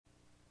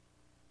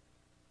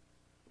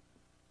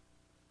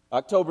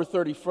October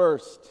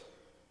 31st,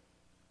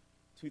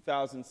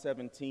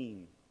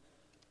 2017,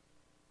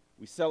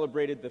 we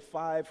celebrated the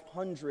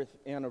 500th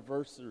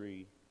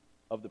anniversary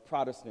of the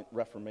Protestant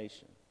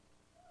Reformation.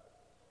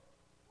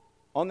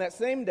 On that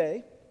same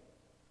day,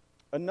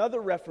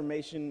 another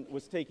Reformation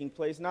was taking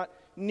place, not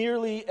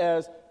nearly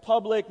as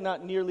public,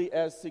 not nearly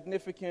as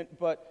significant,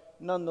 but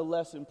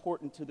nonetheless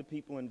important to the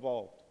people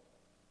involved.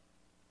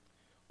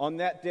 On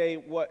that day,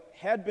 what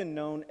had been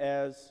known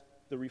as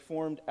the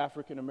Reformed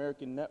African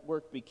American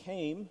Network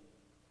became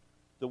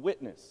The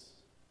Witness,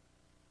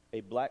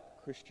 a black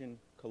Christian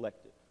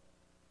collective.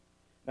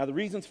 Now, the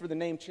reasons for the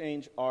name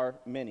change are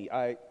many.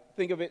 I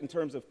think of it in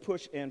terms of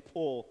push and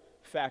pull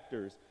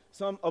factors.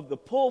 Some of the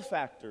pull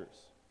factors,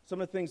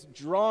 some of the things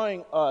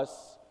drawing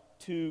us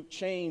to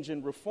change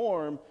and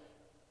reform,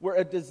 were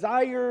a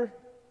desire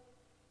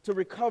to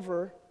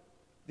recover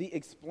the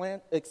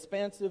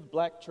expansive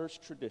black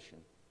church tradition.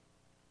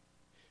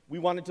 We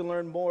wanted to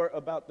learn more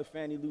about the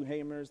Fannie Lou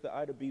Hamers, the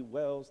Ida B.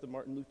 Wells, the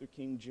Martin Luther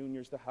King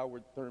Jr.'s, the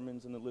Howard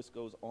Thurmans, and the list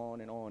goes on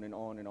and on and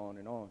on and on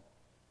and on,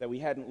 that we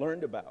hadn't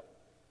learned about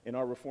in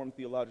our Reformed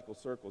theological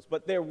circles.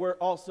 But there were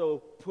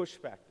also push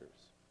factors,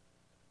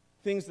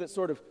 things that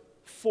sort of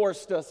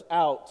forced us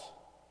out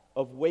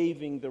of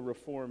waving the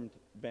Reformed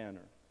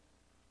banner.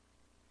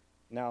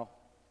 Now,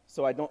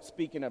 so I don't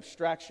speak in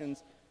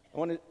abstractions, I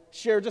want to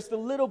share just a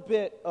little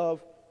bit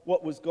of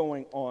what was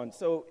going on.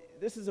 So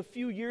this is a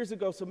few years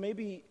ago, so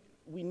maybe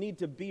we need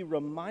to be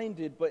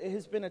reminded, but it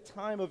has been a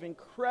time of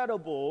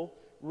incredible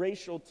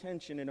racial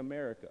tension in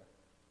America.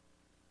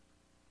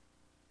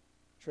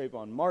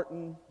 Trayvon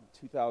Martin,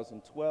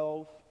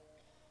 2012,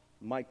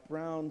 Mike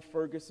Brown,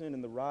 Ferguson,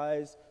 and the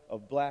rise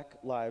of Black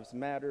Lives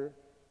Matter,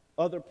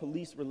 other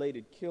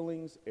police-related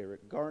killings,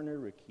 Eric Garner,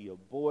 Rekia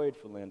Boyd,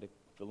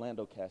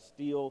 Philando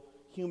Castile,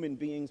 human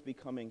beings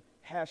becoming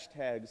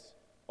hashtags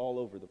all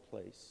over the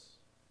place.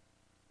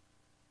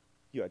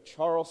 You had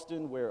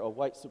Charleston, where a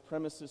white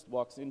supremacist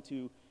walks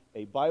into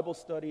a Bible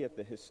study at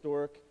the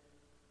historic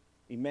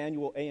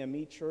Emmanuel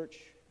AME Church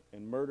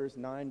and murders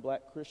 9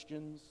 black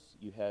Christians.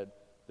 You had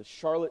the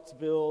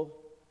Charlottesville,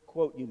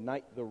 quote,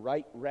 Unite the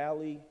Right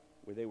rally,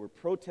 where they were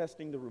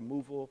protesting the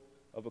removal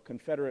of a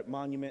Confederate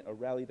monument, a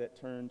rally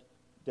that turned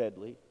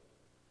deadly.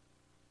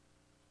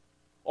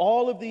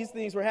 All of these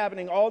things were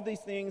happening. All of these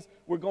things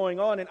were going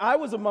on. And I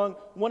was among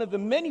one of the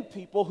many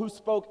people who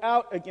spoke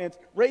out against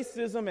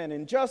racism and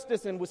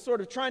injustice and was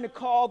sort of trying to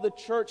call the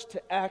church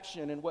to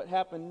action. And what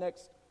happened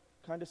next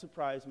kind of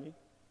surprised me.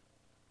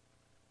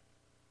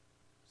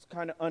 It's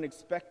kind of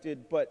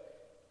unexpected,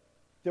 but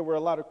there were a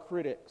lot of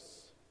critics.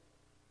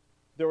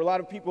 There were a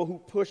lot of people who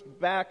pushed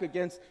back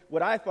against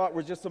what I thought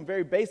were just some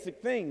very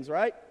basic things,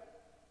 right?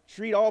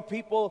 Treat all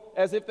people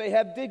as if they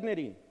have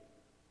dignity.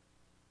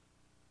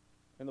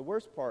 And the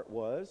worst part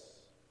was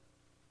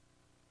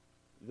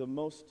the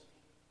most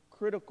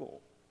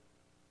critical,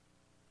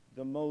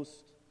 the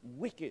most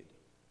wicked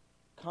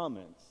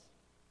comments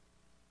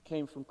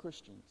came from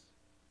Christians.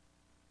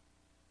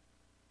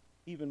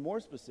 Even more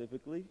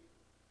specifically,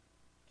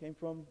 came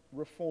from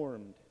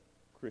Reformed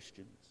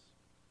Christians.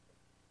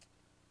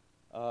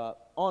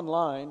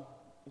 Online,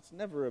 it's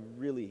never a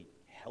really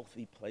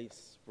healthy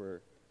place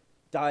for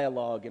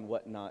dialogue and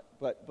whatnot,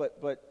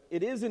 but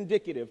it is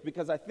indicative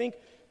because I think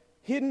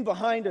hidden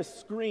behind a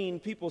screen,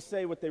 people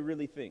say what they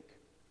really think.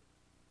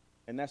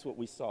 And that's what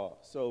we saw.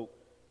 So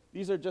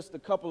these are just a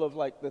couple of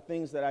the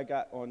things that I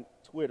got on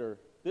Twitter.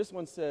 This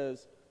one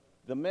says,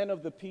 the men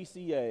of the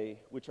PCA,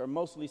 which are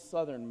mostly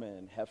Southern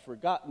men, have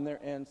forgotten their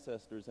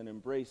ancestors and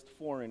embraced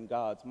foreign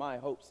gods. My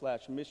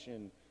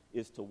hope/mission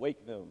is to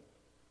wake them.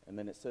 And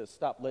then it says,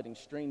 stop letting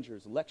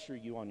strangers lecture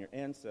you on your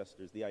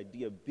ancestors. The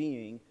idea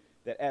being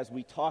that as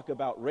we talk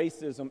about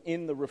racism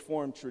in the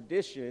Reformed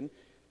tradition,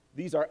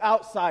 these are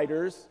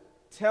outsiders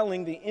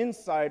telling the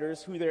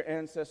insiders who their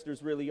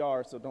ancestors really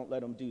are, so don't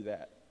let them do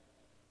that.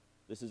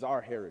 This is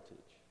our heritage.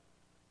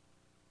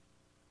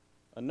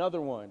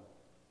 Another one.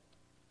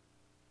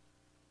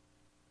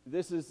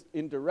 This is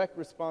in direct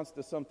response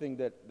to something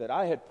that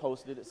I had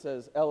posted. It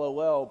says,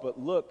 LOL, but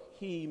look,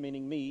 he,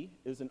 meaning me,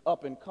 is an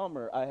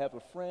up-and-comer. I have a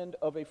friend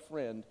of a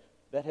friend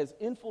that has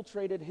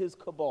infiltrated his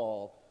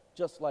cabal,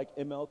 just like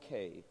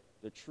MLK.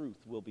 The truth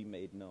will be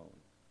made known.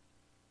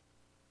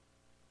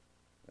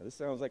 Now, this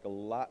sounds like a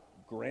lot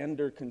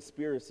grander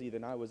conspiracy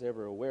than I was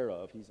ever aware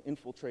of. He's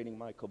infiltrating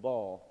my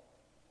cabal.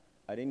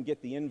 I didn't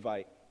get the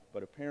invite,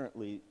 but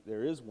apparently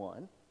there is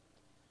one.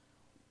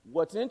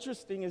 What's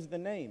interesting is the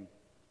name,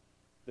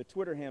 the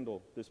Twitter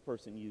handle this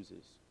person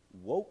uses,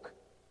 Woke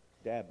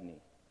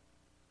Dabney.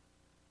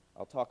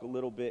 I'll talk a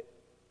little bit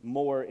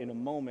more in a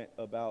moment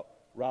about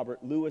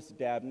Robert Louis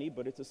Dabney,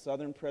 but it's a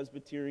Southern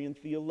Presbyterian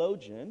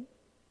theologian,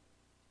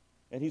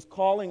 and he's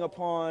calling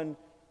upon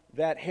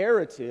that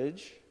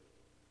heritage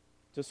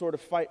to sort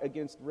of fight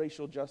against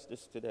racial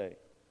justice today.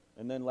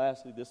 And then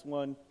lastly, this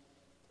one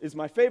is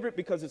my favorite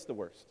because it's the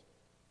worst.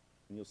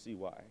 And you'll see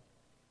why.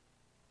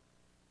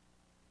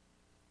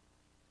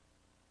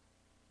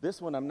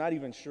 This one, I'm not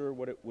even sure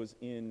what it was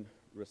in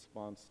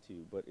response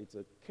to, but it's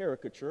a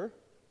caricature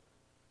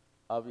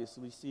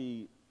obviously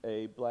see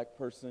a black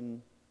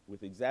person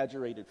with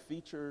exaggerated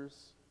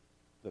features,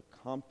 the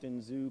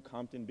Compton Zoo,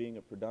 Compton being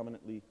a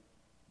predominantly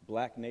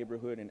black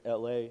neighborhood in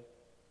LA,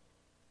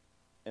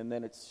 and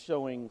then it's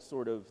showing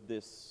sort of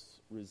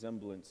this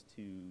resemblance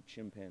to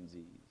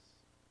chimpanzees.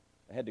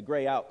 I had to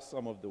gray out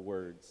some of the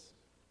words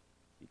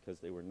because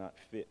they were not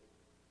fit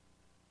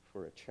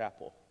for a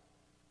chapel.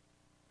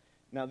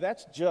 Now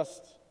that's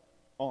just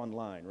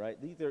online, right?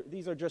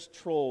 These are just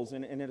trolls,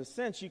 and in a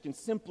sense you can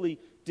simply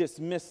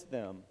dismiss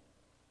them.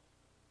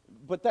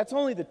 But that's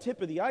only the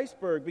tip of the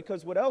iceberg,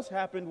 because what else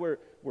happened were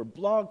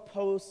blog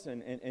posts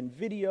and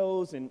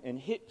videos and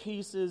hit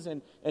pieces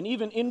and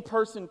even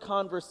in-person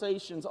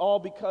conversations, all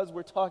because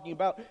we're talking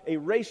about a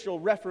racial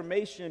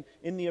reformation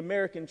in the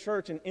American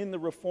church and in the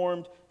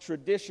Reformed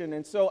tradition.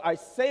 And so I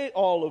say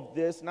all of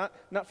this, not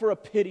for a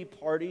pity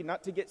party,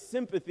 not to get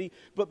sympathy,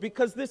 but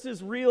because this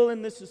is real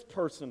and this is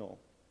personal.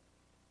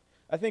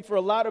 I think for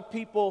a lot of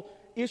people,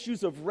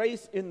 issues of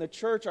race in the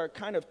church are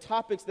kind of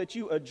topics that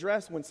you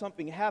address when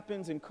something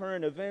happens in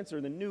current events or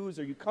the news,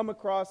 or you come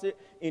across it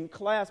in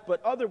class,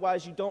 but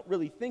otherwise you don't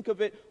really think of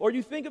it, or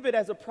you think of it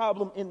as a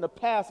problem in the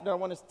past. And I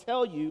want to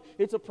tell you,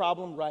 it's a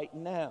problem right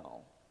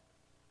now.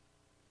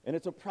 And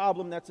it's a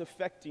problem that's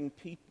affecting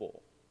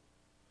people.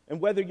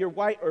 And whether you're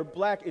white or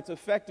black, it's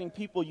affecting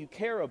people you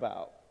care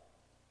about.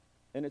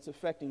 And it's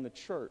affecting the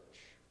church.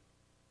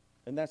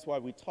 And that's why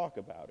we talk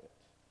about it.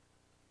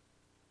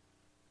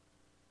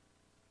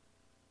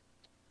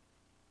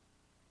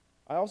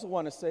 I also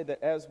want to say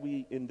that as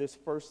we, in this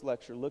first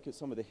lecture, look at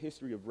some of the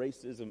history of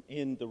racism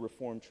in the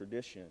Reformed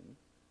tradition,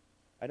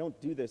 I don't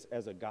do this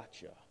as a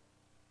gotcha.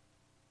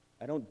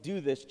 I don't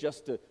do this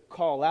just to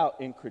call out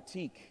and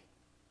critique.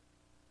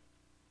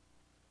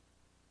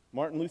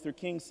 Martin Luther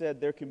King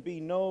said, "There can be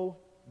no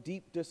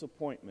deep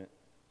disappointment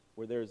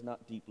where there is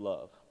not deep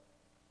love."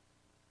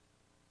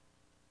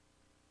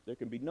 There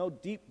can be no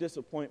deep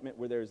disappointment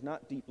where there is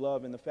not deep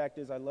love. And the fact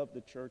is, I love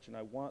the church, and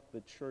I want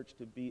the church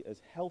to be as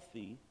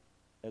healthy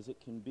as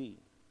it can be.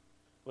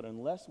 But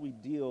unless we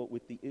deal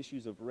with the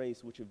issues of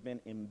race, which have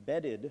been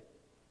embedded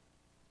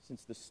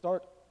since the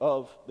start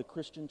of the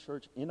Christian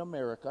church in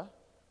America,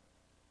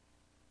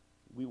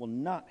 we will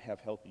not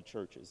have healthy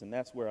churches. And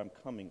that's where I'm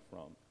coming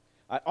from.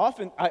 I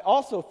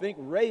also think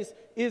race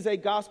is a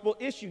gospel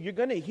issue. You're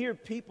going to hear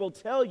people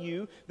tell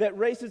you that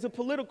race is a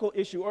political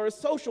issue or a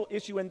social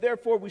issue, and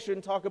therefore we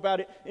shouldn't talk about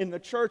it in the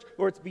church,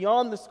 or it's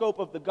beyond the scope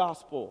of the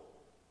gospel.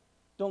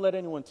 Don't let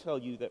anyone tell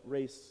you that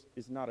race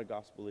is not a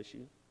gospel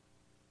issue.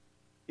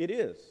 It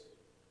is.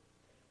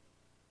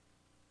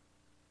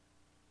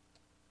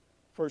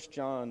 1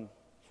 John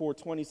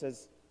 4:20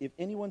 says, "If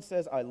anyone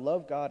says, 'I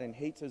love God,' and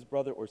hates his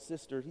brother or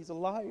sister, he's a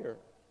liar.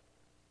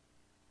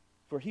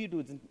 For he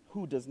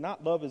who does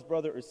not love his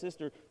brother or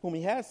sister whom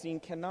he has seen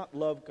cannot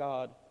love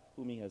God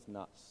whom he has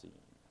not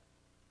seen."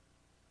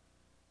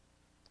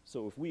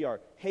 So if we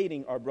are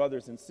hating our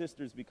brothers and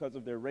sisters because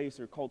of their race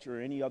or culture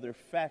or any other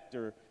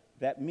factor,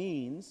 that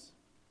means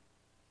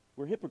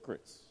we're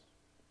hypocrites.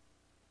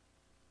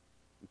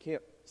 We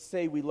can't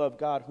say we love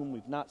God whom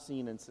we've not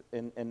seen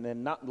and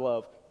then not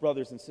love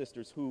brothers and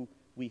sisters who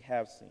we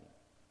have seen.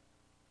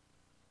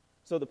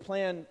 So the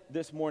plan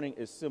this morning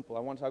is simple.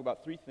 I want to talk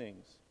about three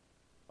things.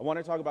 I want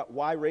to talk about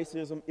why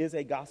racism is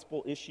a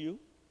gospel issue.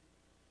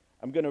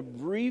 I'm going to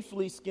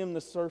briefly skim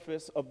the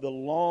surface of the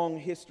long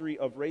history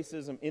of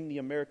racism in the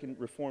American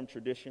Reformed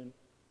tradition.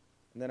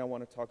 And then I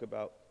want to talk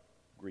about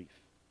grief,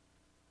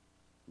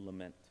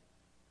 lament.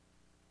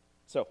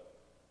 So,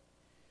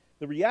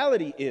 the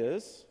reality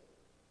is,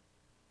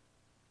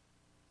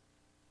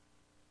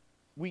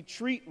 we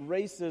treat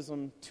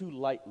racism too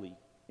lightly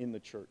in the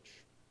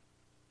church.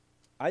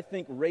 I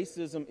think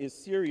racism is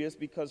serious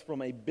because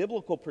from a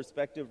biblical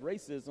perspective,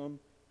 racism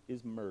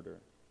is murder.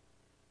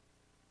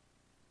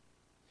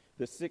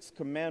 The sixth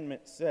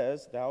commandment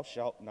says, "Thou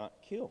shalt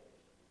not kill."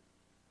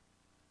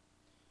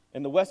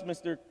 And the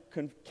Westminster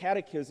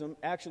Catechism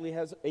actually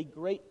has a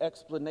great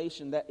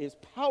explanation that is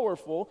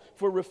powerful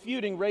for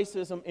refuting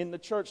racism in the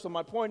church. So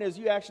my point is,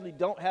 you actually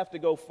don't have to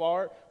go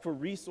far for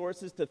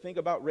resources to think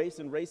about race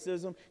and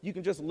racism. You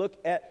can just look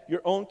at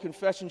your own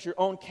confessions, your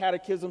own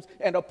catechisms,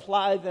 and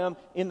apply them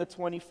in the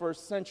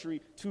 21st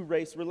century to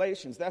race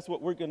relations. That's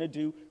what we're going to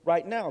do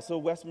right now. So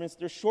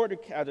Westminster Shorter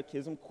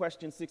Catechism,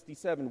 question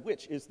 67,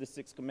 which is the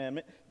sixth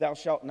commandment, "Thou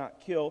shalt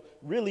not kill,"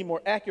 really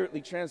more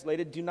accurately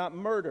translated, "do not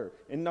murder."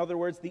 In other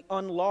words, the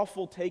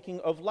unlawful taking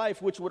of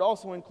life, which would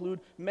also include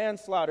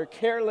manslaughter,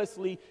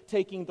 carelessly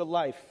taking the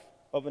life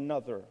of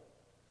another.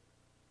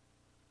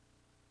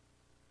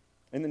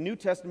 In the New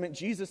Testament,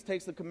 Jesus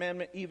takes the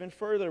commandment even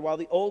further. While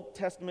the Old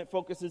Testament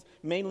focuses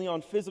mainly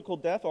on physical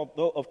death,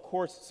 although of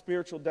course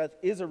spiritual death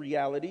is a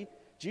reality,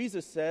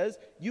 Jesus says,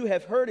 "You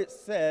have heard it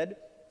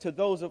said to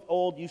those of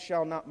old, 'You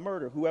shall not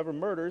murder.' Whoever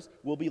murders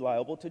will be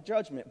liable to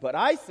judgment. But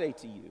I say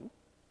to you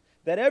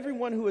that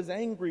everyone who is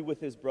angry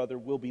with his brother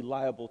will be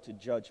liable to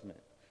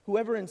judgment.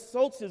 Whoever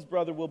insults his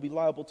brother will be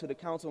liable to the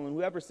council, and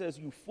whoever says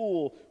 'you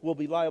fool' will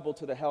be liable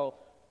to the hell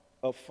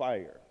of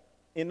fire."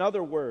 In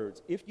other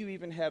words, if you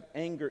even have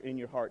anger in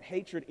your heart,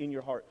 hatred in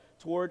your heart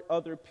toward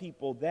other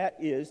people, that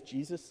is,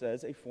 Jesus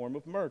says, a form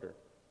of murder.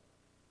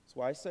 That's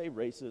why I say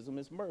racism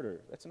is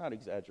murder. That's not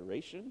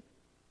exaggeration.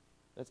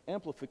 That's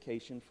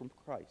amplification from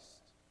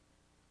Christ.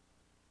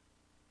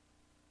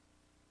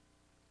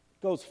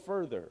 It goes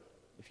further.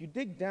 If you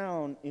dig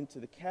down into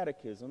the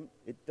catechism,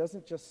 it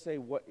doesn't just say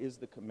what is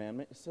the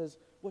commandment, it says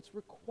what's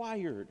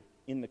required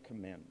in the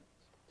commandment.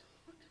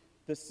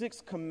 The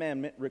sixth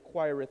commandment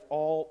requireth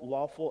all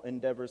lawful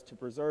endeavors to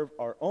preserve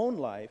our own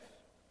life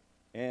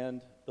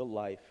and the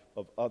life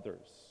of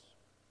others.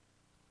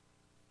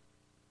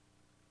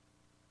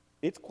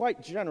 It's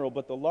quite general,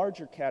 but the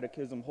larger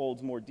catechism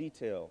holds more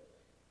detail.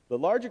 The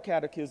larger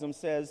catechism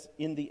says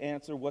in the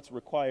answer what's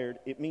required.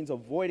 It means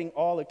avoiding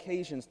all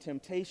occasions,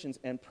 temptations,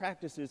 and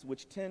practices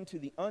which tend to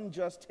the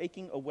unjust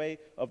taking away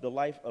of the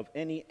life of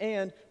any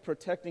and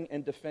protecting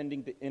and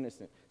defending the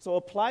innocent. So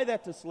apply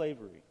that to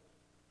slavery.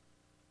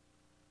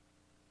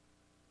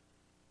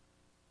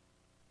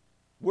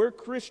 We're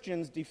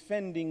Christians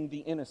defending the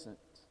innocent.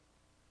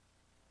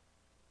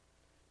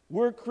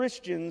 We're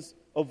Christians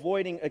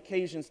avoiding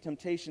occasions,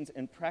 temptations,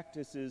 and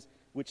practices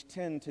which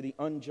tend to the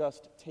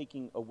unjust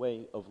taking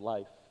away of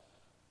life.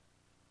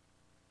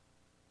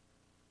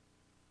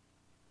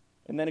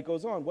 And then it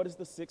goes on. What does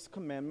the sixth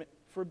commandment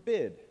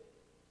forbid?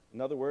 In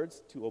other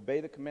words, to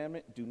obey the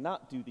commandment, do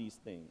not do these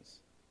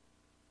things.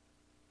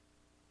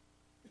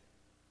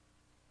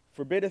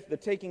 Forbiddeth the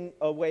taking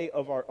away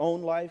of our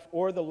own life,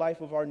 or the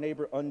life of our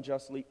neighbor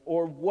unjustly,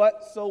 or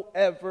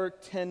whatsoever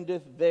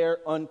tendeth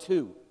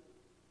thereunto.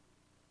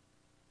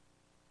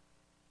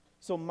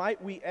 So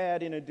might we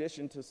add, in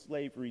addition to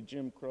slavery,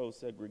 Jim Crow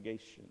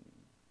segregation,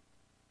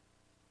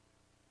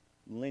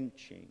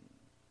 lynching.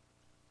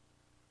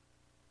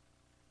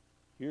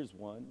 Here's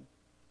one: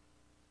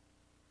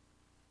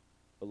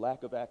 the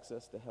lack of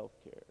access to health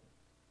care.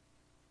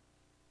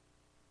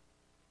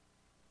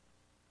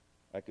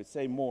 I could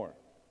say more,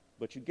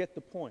 but you get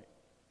the point.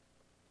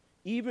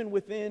 Even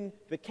within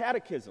the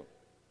catechism,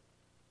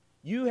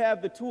 you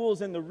have the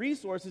tools and the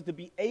resources to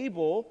be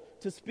able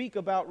to speak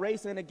about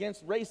race and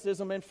against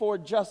racism and for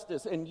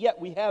justice, and yet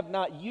we have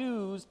not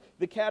used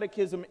the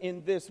catechism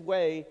in this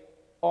way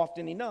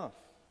often enough.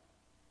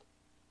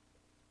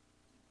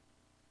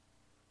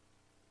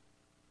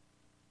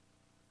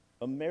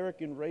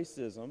 American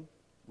racism,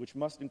 which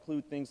must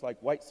include things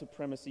like white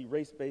supremacy,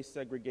 race-based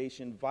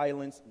segregation,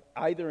 violence,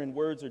 either in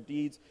words or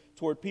deeds,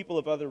 toward people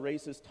of other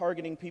races,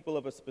 targeting people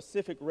of a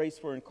specific race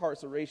for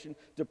incarceration,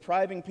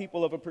 depriving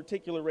people of a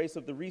particular race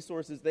of the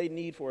resources they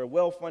need for a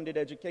well-funded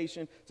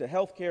education, to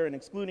health care, and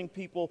excluding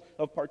people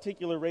of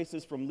particular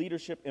races from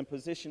leadership and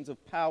positions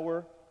of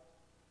power.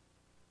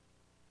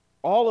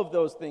 All of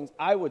those things,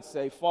 I would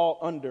say, fall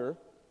under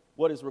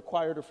what is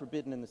required or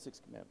forbidden in the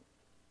Sixth Commandment.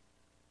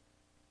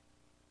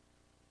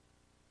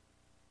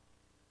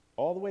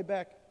 All the way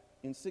back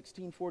in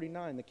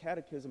 1649, the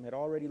Catechism had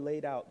already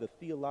laid out the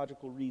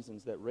theological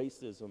reasons that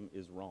racism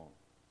is wrong.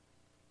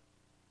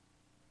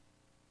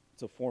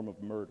 It's a form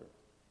of murder.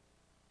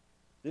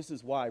 This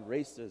is why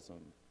racism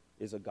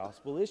is a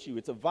gospel issue.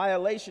 It's a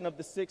violation of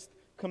the Sixth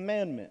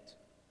Commandment.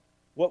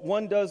 What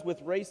one does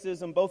with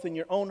racism, both in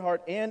your own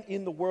heart and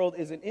in the world,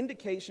 is an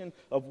indication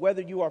of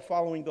whether you are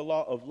following the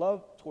law of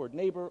love toward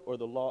neighbor or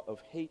the law of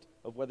hate,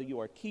 of whether you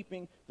are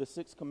keeping the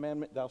Sixth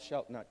Commandment, thou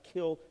shalt not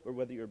kill, or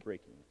whether you're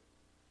breaking it.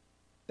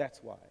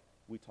 That's why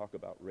we talk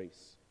about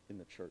race in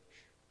the church.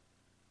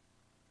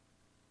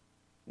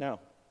 Now,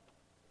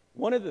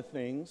 one of the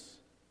things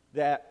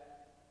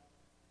that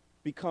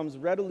becomes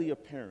readily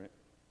apparent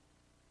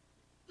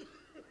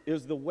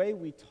is the way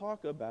we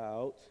talk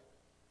about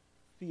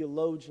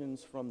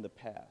theologians from the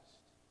past.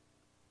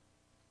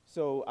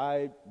 So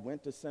I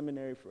went to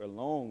seminary for a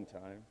long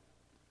time.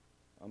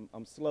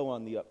 I'm slow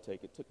on the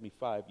uptake. It took me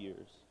 5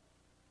 years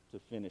to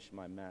finish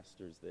my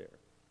master's there.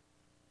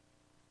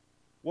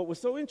 What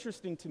was so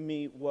interesting to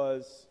me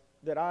was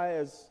that I,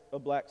 as a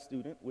black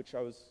student, which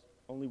I was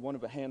only one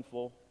of a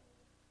handful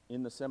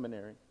in the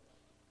seminary,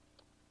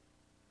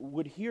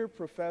 would hear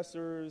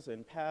professors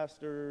and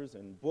pastors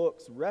and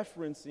books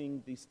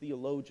referencing these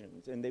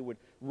theologians, and they would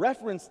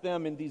reference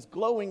them in these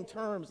glowing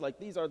terms like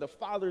these are the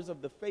fathers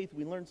of the faith,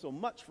 we learned so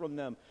much from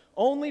them,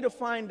 only to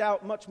find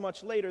out much,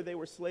 much later they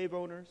were slave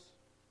owners,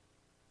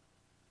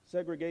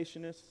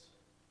 segregationists,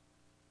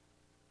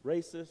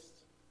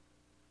 racists.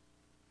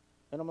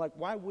 And I'm like,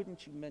 why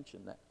wouldn't you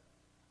mention that?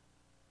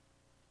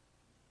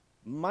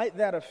 Might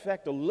that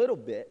affect a little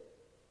bit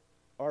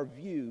our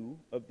view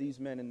of these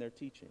men and their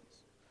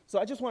teachings? So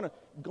I just want to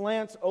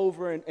glance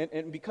over,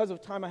 and because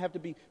of time I have to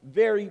be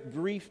very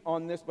brief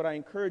on this, but I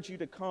encourage you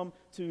to come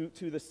to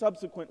the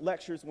subsequent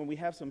lectures when we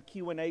have some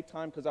Q&A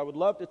time, because I would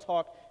love to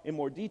talk in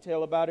more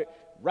detail about it.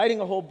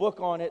 Writing a whole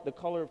book on it, The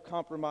Color of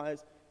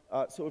Compromise.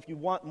 So if you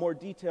want more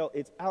detail,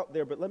 it's out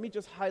there. But let me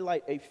just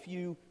highlight a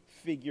few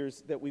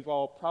figures that we've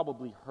all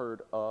probably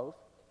heard of.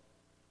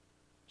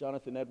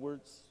 Jonathan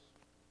Edwards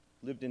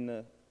lived in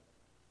the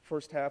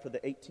first half of the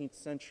 18th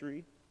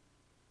century.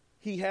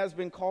 He has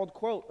been called,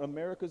 quote,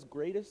 America's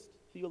greatest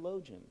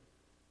theologian.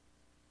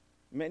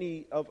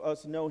 Many of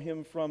us know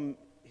him from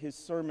his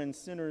sermon,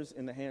 Sinners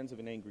in the Hands of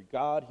an Angry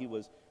God. He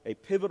was a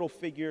pivotal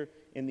figure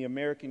in the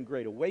American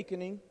Great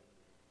Awakening.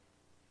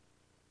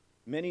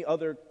 Many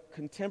other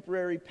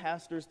contemporary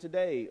pastors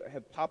today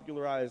have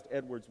popularized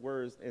Edwards'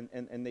 words,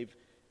 and they've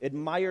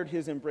admired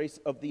his embrace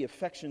of the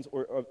affections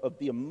or of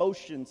the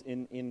emotions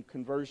in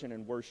conversion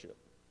and worship.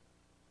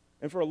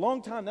 And for a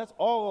long time, that's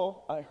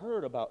all I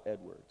heard about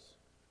Edwards.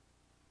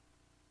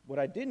 What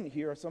I didn't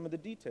hear are some of the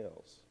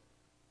details.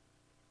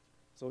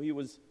 So he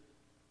was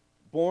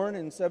born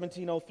in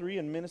 1703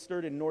 and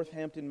ministered in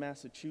Northampton,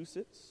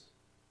 Massachusetts.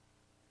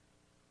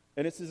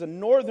 And this is a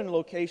northern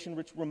location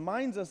which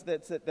reminds us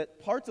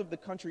that parts of the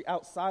country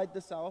outside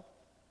the South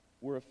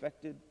were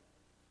affected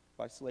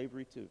by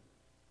slavery too.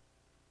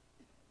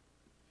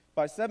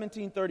 By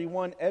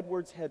 1731,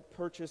 Edwards had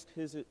purchased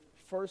his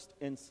first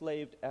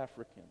enslaved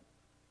African.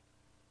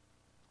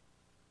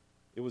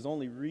 It was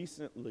only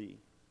recently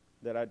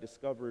that I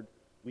discovered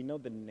we know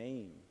the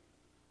name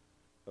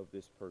of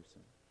this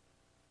person.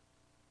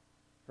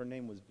 Her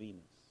name was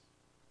Venus.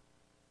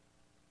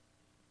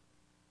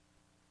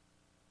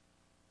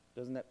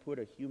 Doesn't that put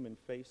a human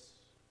face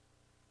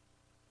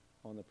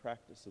on the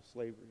practice of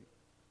slavery?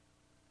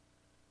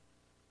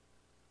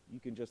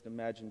 You can just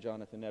imagine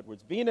Jonathan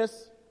Edwards.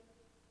 Venus,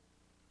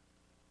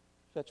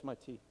 fetch my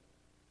tea.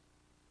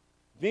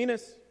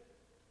 Venus,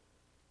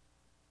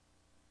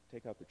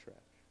 take out the trash.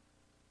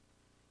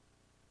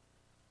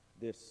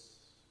 This,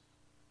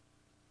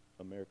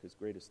 America's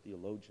greatest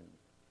theologian.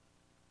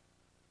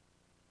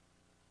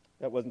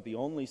 That wasn't the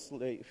only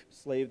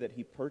slave that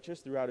he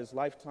purchased throughout his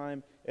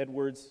lifetime.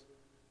 Edwards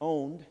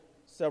owned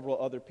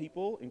several other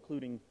people,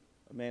 including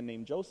a man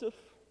named Joseph,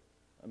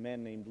 a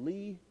man named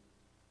Lee,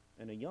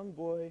 and a young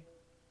boy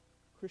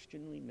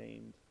Christianly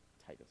named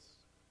Titus.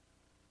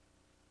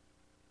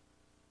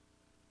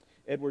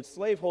 Edwards'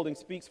 slaveholding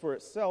speaks for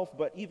itself,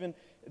 but even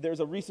there's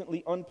a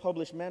recently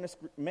unpublished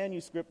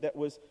manuscript that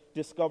was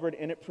discovered,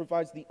 and it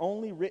provides the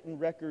only written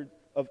record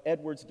of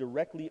Edwards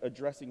directly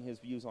addressing his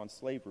views on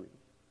slavery.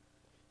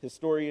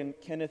 Historian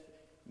Kenneth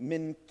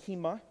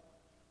Minkema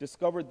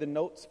discovered the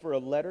notes for a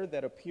letter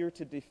that appear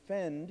to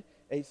defend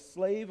a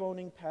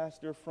slave-owning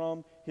pastor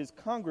from his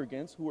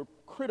congregants who were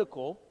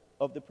critical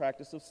of the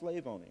practice of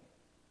slave-owning.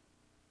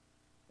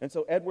 And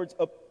so Edwards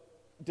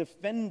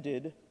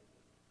defended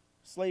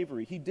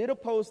slavery. He did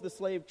oppose the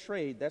slave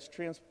trade, that's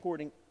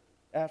transporting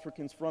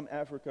Africans from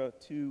Africa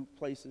to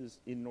places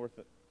in North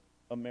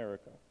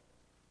America.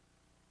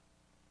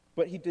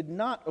 But he did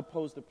not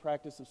oppose the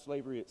practice of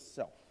slavery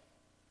itself.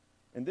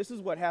 And this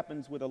is what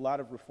happens with a lot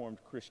of Reformed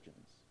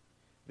Christians.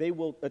 They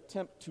will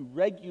attempt to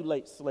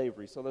regulate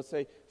slavery. So they'll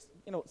say,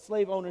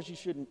 slave owners, you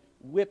shouldn't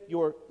whip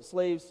your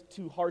slaves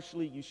too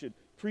harshly. You should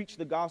preach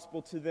the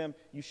gospel to them.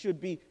 You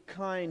should be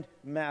kind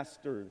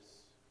masters.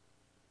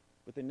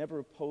 But they never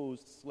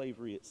opposed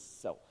slavery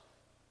itself.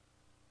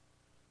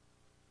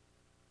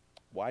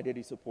 Why did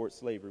he support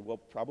slavery? Well,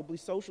 probably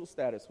social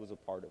status was a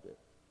part of it.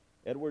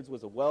 Edwards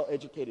was a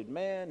well-educated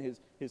man.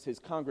 His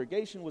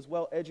congregation was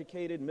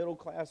well-educated, middle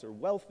class or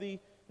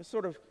wealthy. It's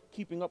sort of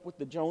keeping up with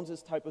the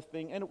Joneses type of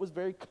thing, and it was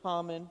very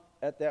common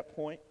at that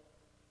point.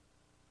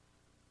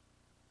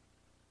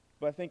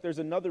 But I think there's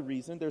another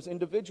reason. There's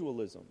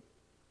individualism.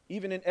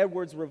 Even in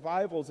Edwards'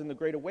 revivals in the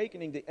Great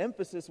Awakening, the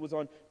emphasis was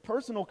on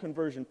personal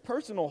conversion,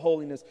 personal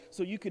holiness,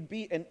 so you could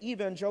be an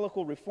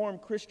evangelical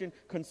Reformed Christian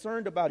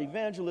concerned about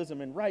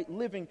evangelism and right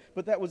living,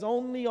 but that was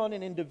only on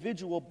an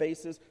individual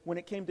basis. When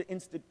it came to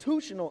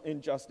institutional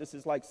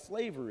injustices like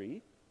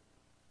slavery,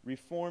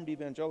 Reformed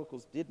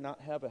evangelicals did not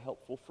have a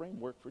helpful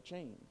framework for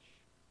change.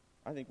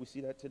 I think we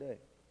see that today.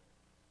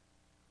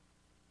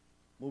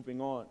 Moving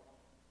on.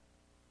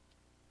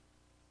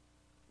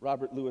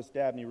 Robert Louis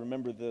Dabney,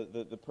 remember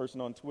the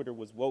person on Twitter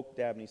was Woke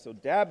Dabney. So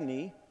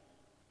Dabney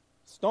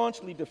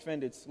staunchly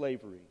defended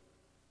slavery.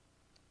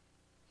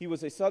 He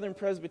was a Southern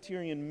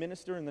Presbyterian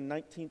minister in the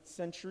 19th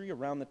century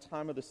around the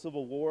time of the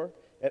Civil War.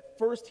 At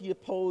first, he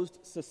opposed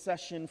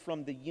secession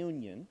from the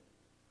Union.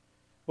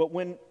 But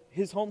when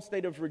his home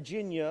state of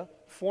Virginia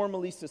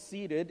formally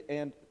seceded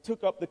and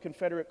took up the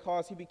Confederate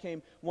cause, he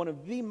became one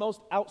of the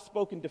most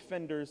outspoken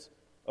defenders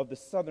of the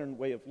Southern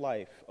way of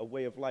life, a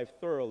way of life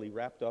thoroughly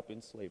wrapped up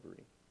in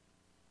slavery.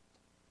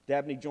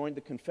 Dabney joined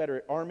the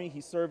Confederate Army.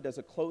 He served as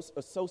a close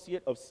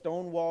associate of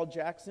Stonewall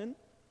Jackson.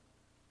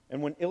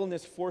 And when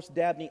illness forced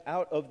Dabney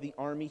out of the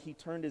Army, he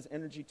turned his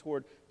energy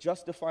toward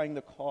justifying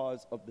the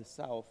cause of the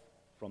South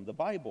from the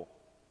Bible.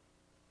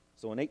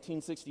 So in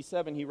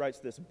 1867, he writes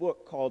this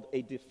book called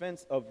A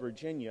Defense of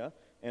Virginia,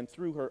 and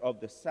through her of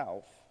the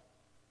South.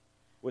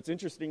 What's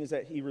interesting is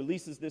that he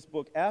releases this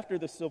book after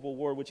the Civil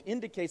War, which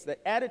indicates that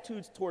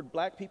attitudes toward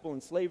black people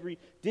in slavery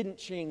didn't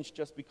change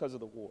just because of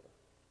the war.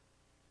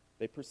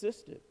 They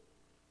persisted.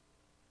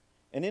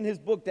 And in his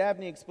book,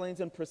 Dabney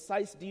explains in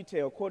precise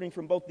detail, quoting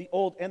from both the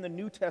Old and the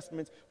New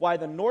Testaments, why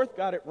the North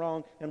got it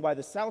wrong and why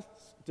the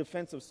South's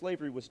defense of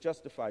slavery was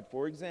justified.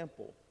 For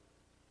example,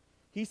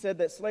 he said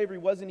that slavery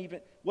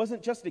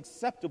wasn't just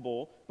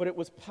acceptable, but it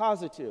was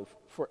positive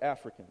for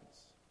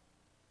Africans.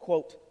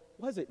 Quote,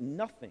 was it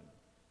nothing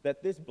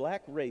that this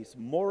black race,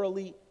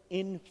 morally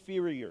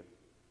inferior,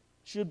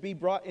 should be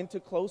brought into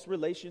close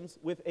relations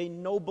with a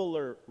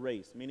nobler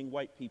race, meaning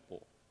white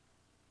people.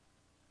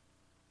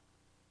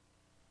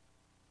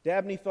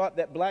 Dabney thought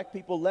that black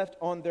people left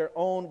on their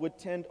own would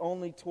tend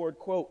only toward,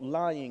 quote,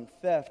 lying,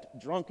 theft,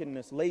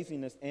 drunkenness,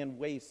 laziness, and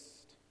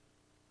waste.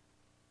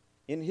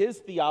 In his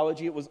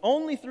theology, it was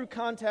only through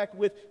contact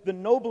with the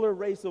nobler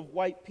race of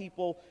white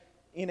people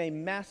in a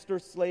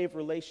master-slave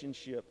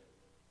relationship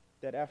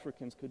that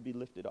Africans could be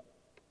lifted up.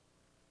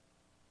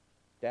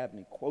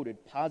 Dabney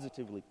quoted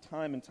positively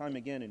time and time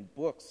again in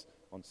books,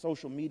 on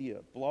social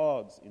media,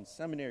 blogs, in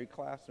seminary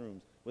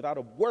classrooms, without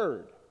a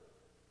word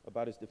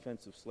about his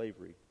defense of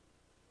slavery.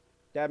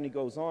 Dabney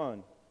goes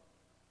on.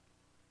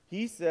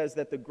 He says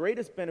that the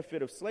greatest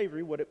benefit of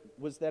slavery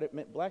was that it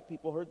meant black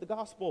people heard the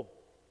gospel.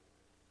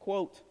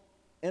 Quote,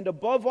 and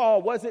above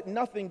all, was it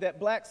nothing that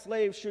black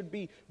slaves should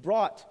be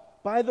brought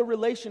by the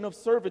relation of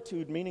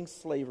servitude, meaning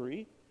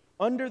slavery,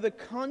 under the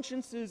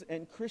consciences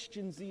and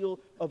Christian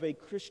zeal of a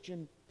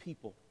Christian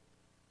people.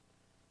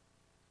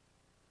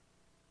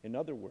 In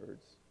other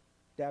words,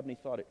 Dabney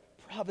thought it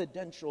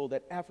providential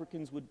that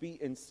Africans would be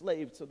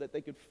enslaved so that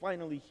they could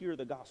finally hear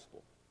the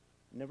gospel.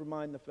 Never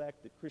mind the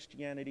fact that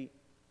Christianity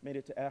made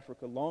it to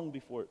Africa long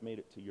before it made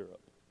it to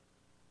Europe.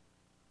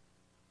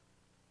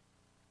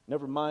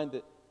 Never mind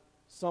that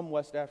some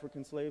West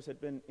African slaves had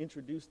been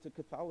introduced to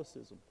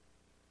Catholicism.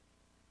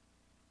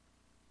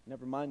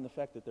 Never mind the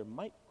fact that there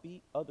might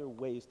be other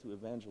ways to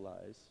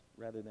evangelize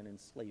rather than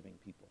enslaving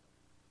people.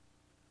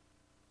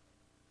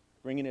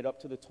 Bringing it up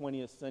to the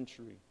 20th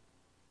century,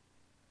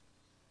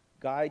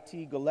 Guy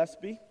T.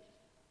 Gillespie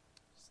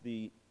is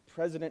the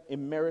President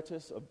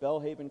Emeritus of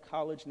Belhaven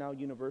College, now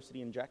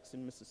University in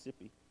Jackson,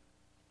 Mississippi.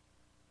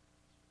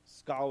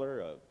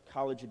 Scholar, a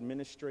college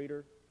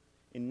administrator.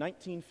 In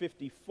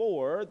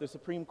 1954, the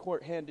Supreme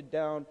Court handed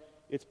down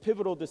its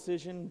pivotal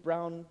decision,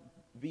 Brown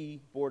v.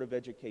 Board of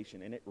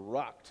Education, and it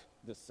rocked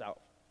the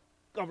South.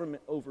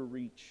 Government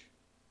overreach,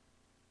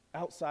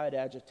 outside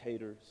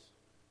agitators,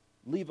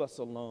 leave us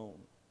alone.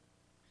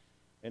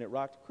 And it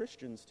rocked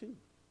Christians too.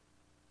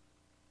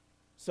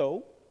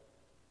 So,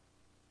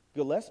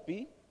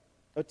 Gillespie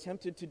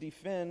attempted to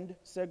defend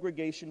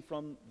segregation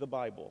from the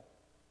Bible.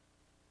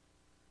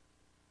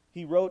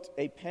 He wrote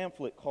a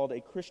pamphlet called A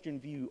Christian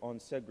View on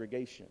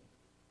Segregation.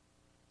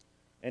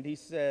 And he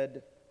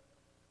said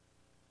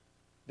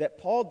that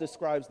Paul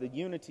describes the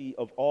unity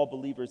of all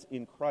believers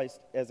in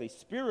Christ as a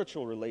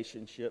spiritual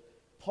relationship.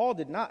 Paul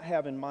did not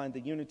have in mind the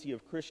unity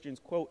of Christians,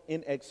 quote,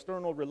 in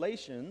external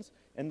relations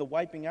and the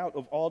wiping out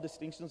of all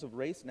distinctions of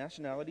race,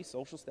 nationality,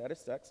 social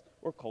status, sex,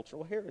 or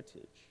cultural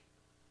heritage.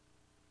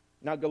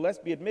 Now,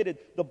 Gillespie admitted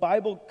the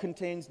Bible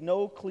contains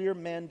no clear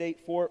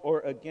mandate for or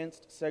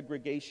against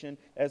segregation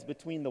as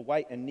between the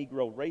white and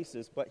Negro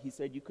races, but he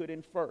said you could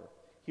infer.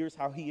 Here's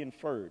how he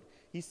inferred.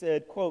 He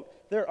said,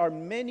 quote, there are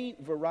many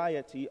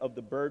variety of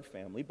the bird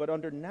family, but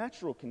under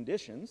natural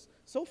conditions,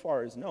 so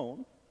far as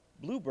known,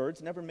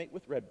 bluebirds never mate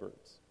with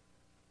redbirds.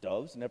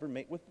 Doves never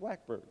mate with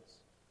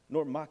blackbirds,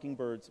 nor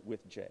mockingbirds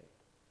with jay.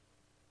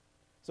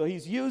 So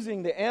he's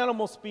using the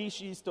animal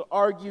species to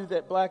argue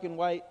that black and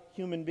white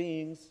human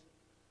beings,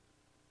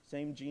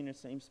 same genus,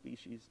 same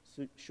species,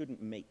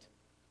 shouldn't mate.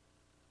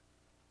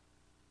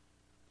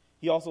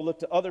 He also looked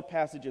to other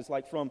passages,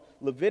 like from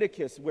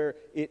Leviticus, where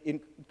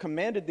it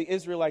commanded the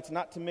Israelites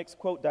not to mix,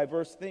 quote,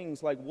 diverse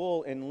things like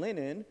wool and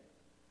linen.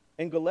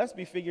 And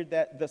Gillespie figured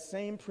that the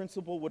same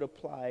principle would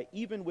apply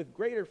even with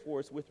greater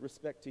force with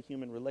respect to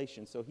human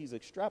relations. So he's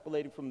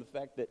extrapolating from the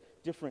fact that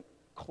different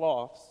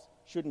cloths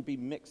shouldn't be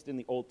mixed in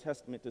the Old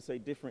Testament to say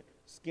different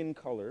skin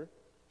color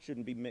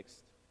shouldn't be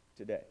mixed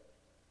today.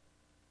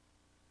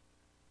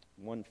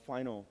 One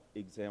final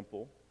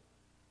example,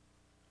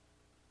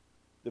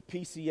 the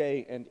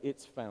PCA and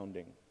its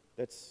founding.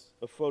 That's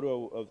a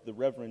photo of the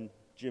Reverend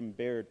Jim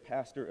Baird,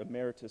 pastor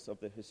emeritus of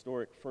the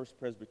historic First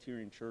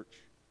Presbyterian Church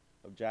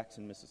of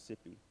Jackson,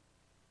 Mississippi.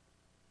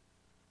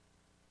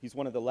 He's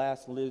one of the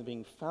last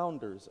living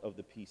founders of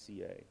the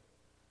PCA.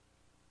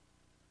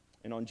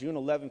 And on June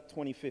 11,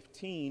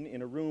 2015,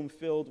 in a room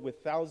filled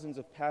with thousands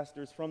of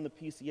pastors from the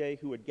PCA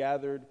who had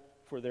gathered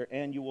for their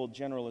annual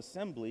General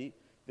Assembly,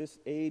 this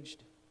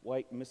aged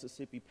white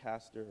Mississippi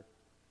pastor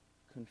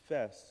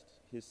confessed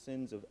his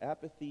sins of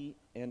apathy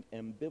and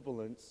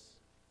ambivalence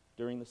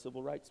during the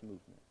Civil Rights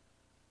Movement.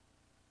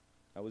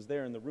 I was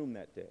there in the room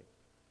that day.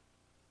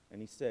 And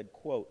he said,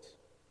 quote,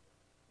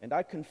 and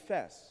I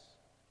confess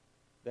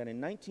that in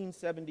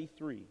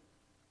 1973,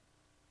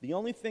 the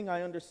only thing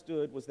I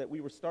understood was that we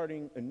were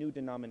starting a new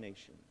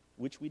denomination,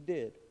 which we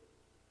did.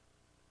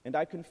 And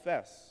I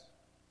confess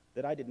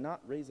that I did not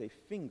raise a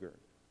finger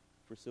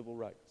for civil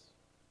rights.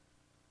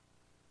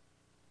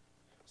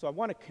 So I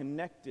want to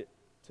connect it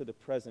to the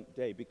present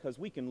day, because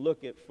we can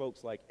look at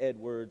folks like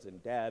Edwards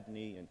and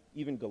Dabney and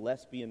even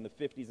Gillespie in the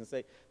 50s and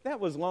say, that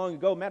was long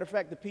ago. Matter of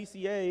fact, the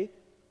PCA,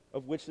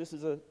 of which this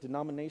is a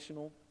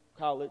denominational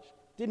college,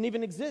 didn't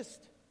even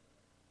exist.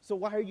 So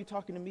why are you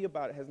talking to me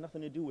about it? It has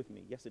nothing to do with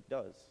me. Yes, it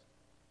does.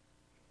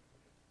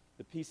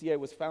 The PCA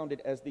was founded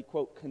as the,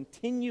 quote,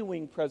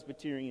 continuing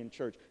Presbyterian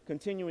church.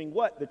 Continuing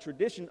what? The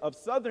tradition of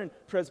Southern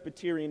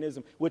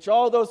Presbyterianism, which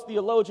all those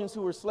theologians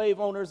who were slave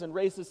owners and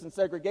racists and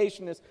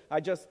segregationists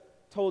I just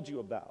told you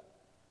about.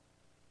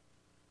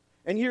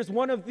 And here's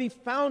one of the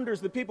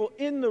founders, the people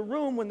in the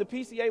room when the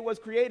PCA was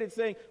created,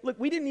 saying, look,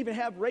 we didn't even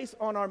have race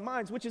on our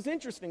minds, which is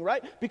interesting,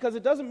 right? Because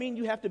it doesn't mean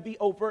you have to be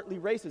overtly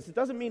racist. It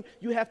doesn't mean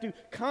you have to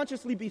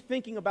consciously be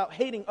thinking about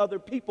hating other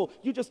people.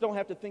 You just don't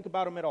have to think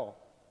about them at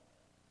all.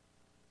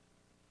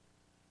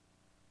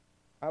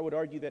 I would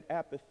argue that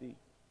apathy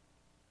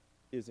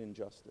is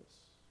injustice.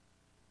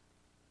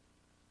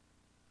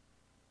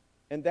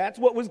 And that's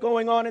what was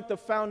going on at the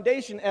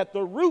foundation, at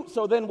the root.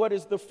 So then what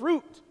is the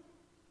fruit?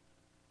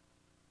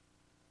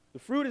 The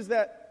fruit is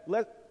that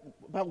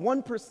about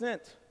 1%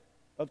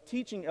 of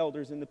teaching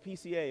elders in the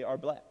PCA are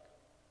black.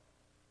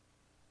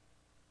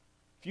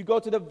 If you go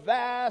to the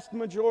vast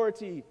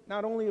majority,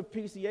 not only of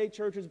PCA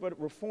churches, but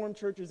Reformed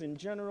churches in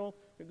general,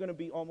 they're going to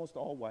be almost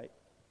all white.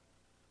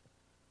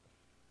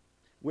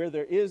 Where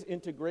there is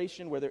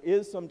integration, where there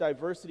is some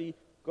diversity,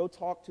 go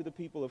talk to the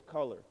people of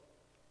color.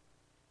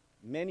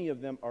 Many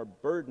of them are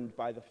burdened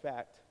by the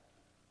fact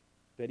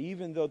that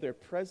even though they're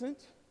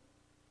present,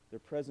 their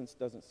presence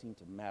doesn't seem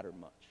to matter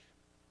much.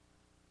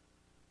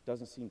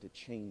 Doesn't seem to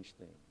change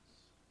things.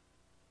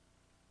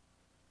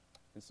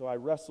 And so I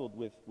wrestled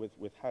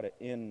with how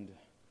to end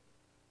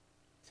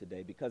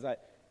today, because I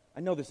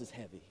know this is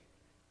heavy.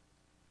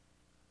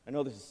 I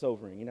know this is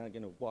sobering. You're not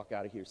going to walk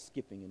out of here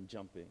skipping and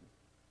jumping.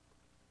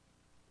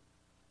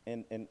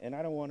 And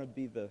I don't want to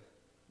be the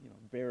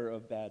bearer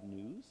of bad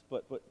news,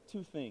 but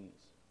two things.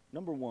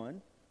 Number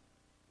one,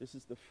 this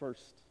is the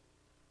first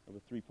of a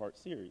three-part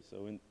series.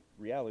 So in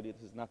reality,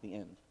 this is not the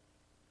end.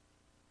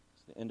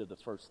 It's the end of the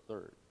first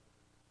third.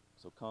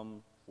 So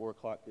come 4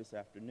 o'clock this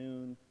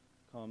afternoon,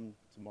 come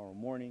tomorrow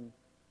morning,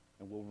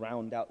 and we'll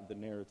round out the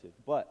narrative.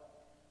 But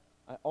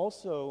I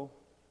also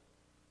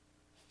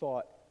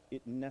thought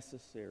it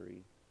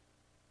necessary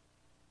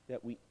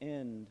that we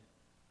end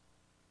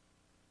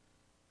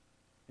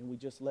and we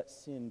just let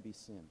sin be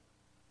sin.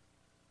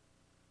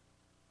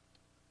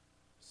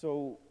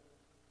 So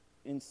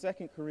in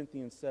 2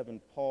 Corinthians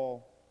 7,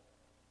 Paul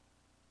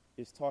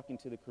is talking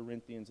to the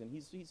Corinthians, and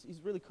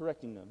he's really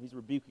correcting them. He's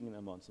rebuking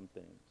them on some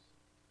things.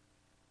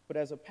 But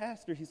as a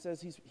pastor, he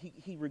says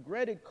he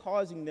regretted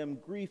causing them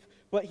grief,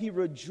 but he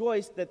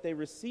rejoiced that they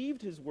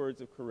received his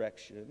words of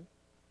correction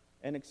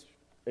and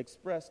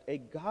expressed a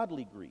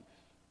godly grief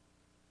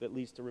that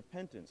leads to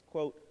repentance.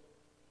 Quote,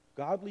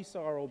 godly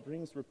sorrow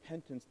brings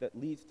repentance that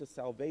leads to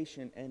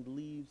salvation and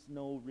leaves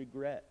no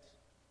regret.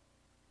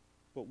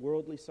 But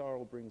worldly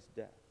sorrow brings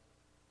death.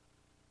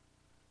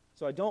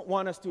 So I don't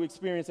want us to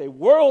experience a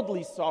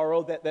worldly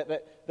sorrow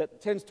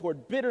that tends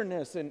toward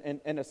bitterness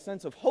and a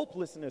sense of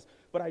hopelessness,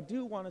 but I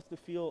do want us to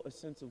feel a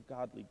sense of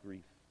godly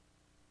grief.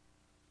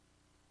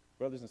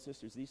 Brothers and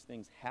sisters, these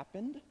things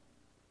happened.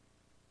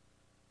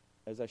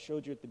 As I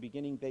showed you at the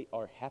beginning, they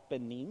are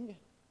happening.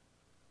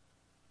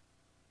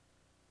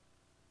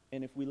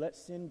 And if we let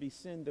sin be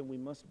sin, then we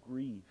must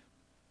grieve.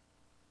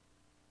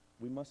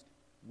 We must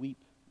weep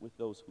with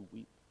those who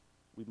weep.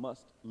 We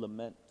must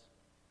lament.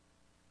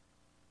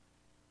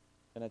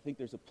 And I think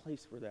there's a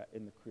place for that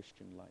in the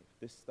Christian life.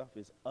 This stuff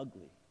is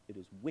ugly. It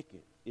is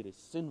wicked. It is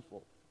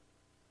sinful.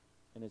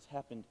 And it's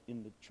happened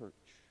in the church.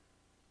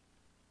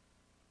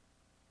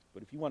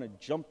 But if you want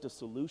to jump to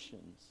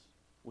solutions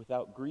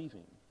without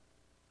grieving,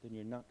 then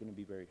you're not going to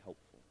be very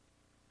helpful.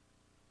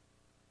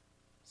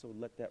 So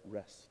let that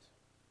rest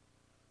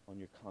on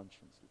your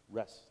conscience.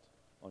 Rest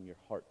on your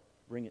heart.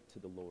 Bring it to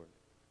the Lord.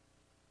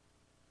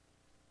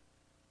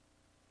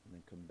 And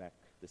then come back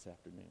this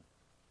afternoon.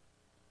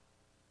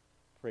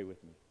 Pray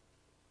with me.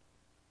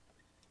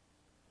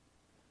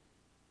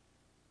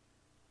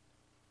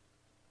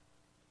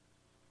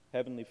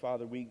 Heavenly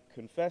Father, we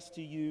confess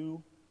to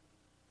you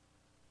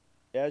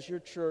as your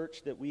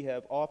church that we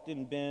have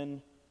often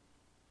been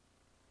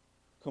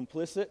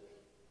complicit,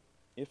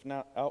 if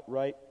not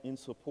outright in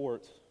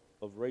support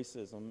of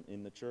racism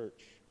in the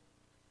church.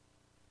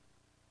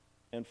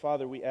 And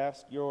Father, we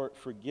ask your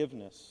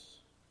forgiveness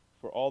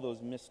for all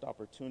those missed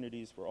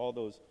opportunities, for all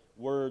those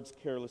words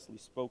carelessly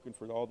spoken,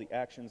 for all the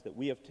actions that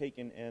we have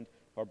taken and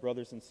our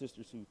brothers and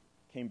sisters who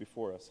came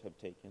before us have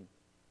taken.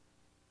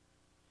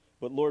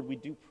 But Lord, we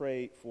do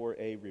pray for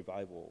a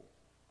revival.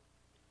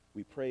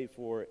 We pray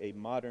for a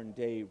modern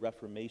day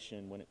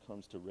reformation when it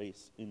comes to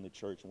race in the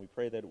church. And we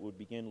pray that it would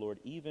begin, Lord,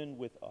 even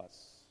with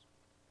us.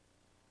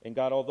 And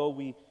God, although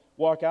we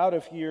walk out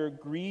of here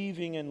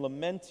grieving and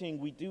lamenting,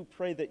 we do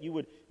pray that you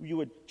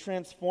would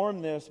transform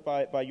this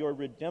by your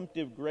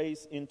redemptive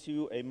grace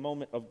into a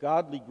moment of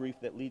godly grief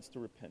that leads to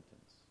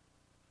repentance.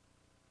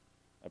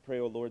 I pray,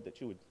 O Lord, that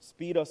you would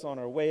speed us on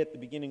our way at the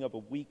beginning of a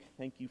week.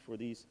 Thank you for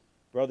these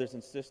brothers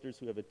and sisters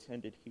who have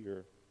attended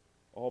here.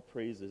 All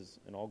praises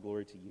and all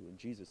glory to you. In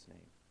Jesus' name,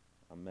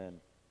 amen.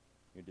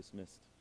 You're dismissed.